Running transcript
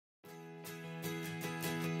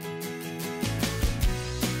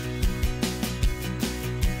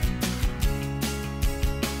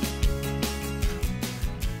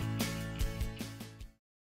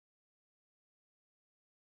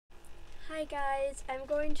Hi guys, I'm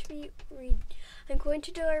going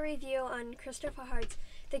to do a review on Christopher Hart's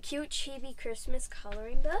The Cute Chibi Christmas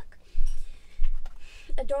Coloring Book.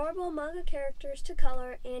 Adorable manga characters to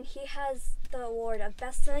color, and he has the award of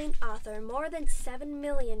best-selling author, more than 7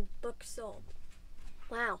 million books sold.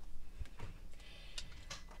 Wow.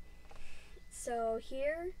 So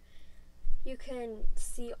here you can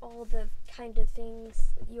see all the kind of things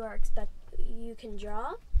you can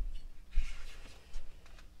draw.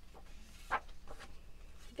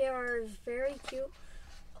 There are very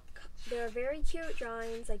cute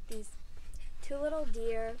drawings, like these two little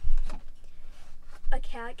deer, a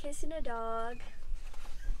cat kissing a dog,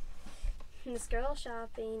 this girl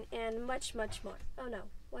shopping, and much, much more. Oh no,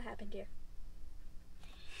 what happened here?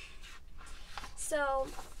 So,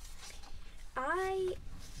 I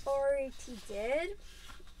already did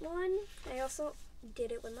one. I also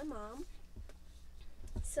did it with my mom.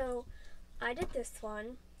 So, I did this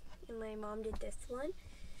one, and my mom did this one.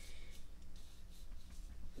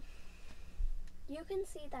 You can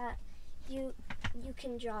see that you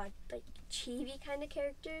can draw like chibi kind of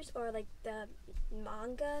characters or like the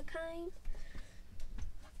manga kind.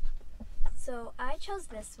 So I chose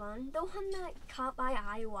this one. The one that caught my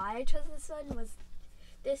eye why I chose this one was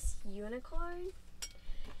this unicorn.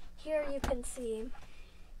 Here you can see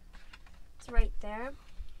it's right there.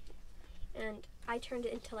 And I turned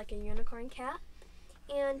it into like a unicorn cat.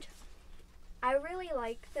 And I really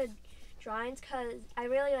like the drawings because I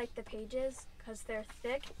really like the pages because they're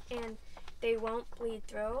thick and they won't bleed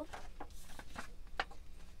through.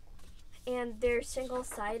 And they're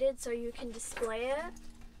single-sided, so you can display it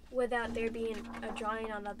without there being a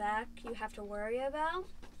drawing on the back you have to worry about.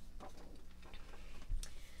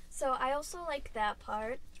 So I also like that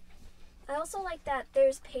part. I also like that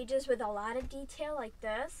there's pages with a lot of detail like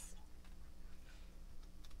this.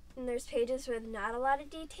 And there's pages with not a lot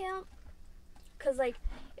of detail. Because like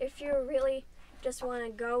if you really just want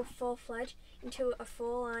to go full-fledged into a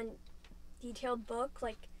full-on detailed book,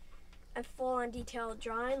 like a full-on detailed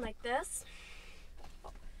drawing like this,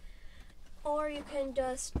 or you can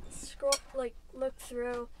just scroll, like look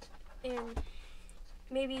through, and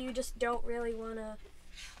maybe you just don't really want to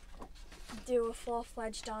do a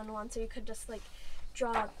full-fledged on one, so you could just like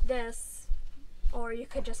draw this, or you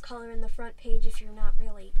could just color in the front page if you're not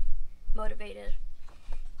really motivated.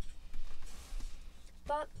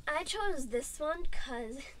 But I chose this one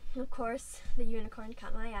because, of course, the unicorn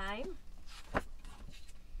caught my eye.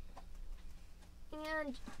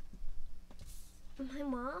 And my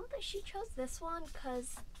mom, she chose this one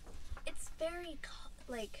because it's very,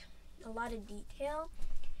 like, a lot of detail.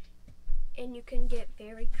 And you can get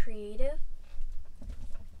very creative.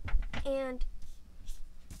 And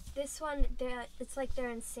this one, it's like they're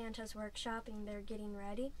in Santa's workshop and they're getting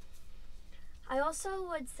ready. I also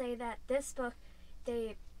would say that this book,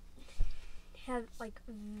 they have like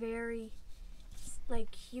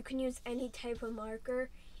you can use any type of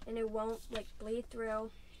marker and it won't like bleed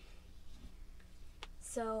through.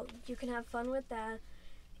 So you can have fun with that.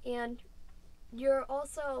 And you're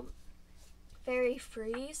also very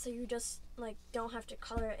free, so you just like don't have to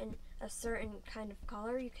color in a certain kind of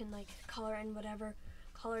color. You can like color in whatever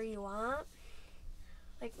color you want.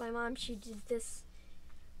 Like my mom, she did this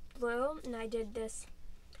blue and I did this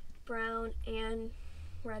brown and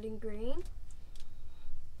red and green.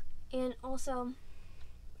 And also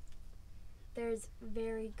there's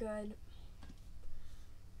very good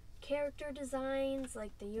character designs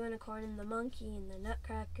like the unicorn and the monkey and the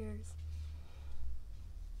nutcrackers,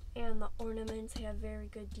 and the ornaments have very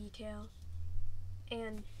good detail.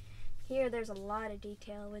 And here there's a lot of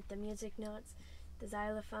detail with the music notes, the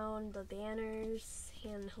xylophone, the banners,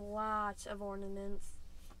 and lots of ornaments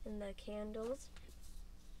and the candles.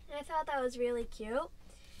 And I thought that was really cute.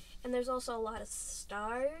 And there's also a lot of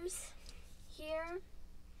stars here.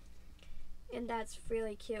 And that's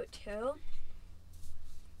really cute too.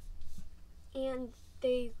 And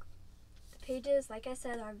the pages, like I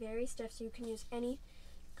said, are very stiff, so you can use any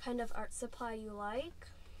kind of art supply you like.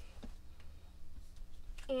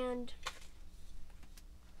 And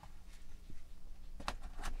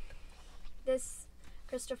this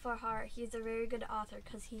Christopher Hart, he's a very good author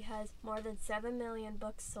because he has more than 7 million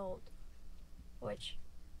books sold, which,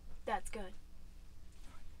 that's good.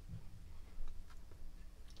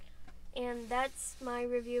 And that's my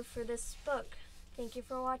review for this book. Thank you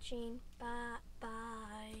for watching. Bye.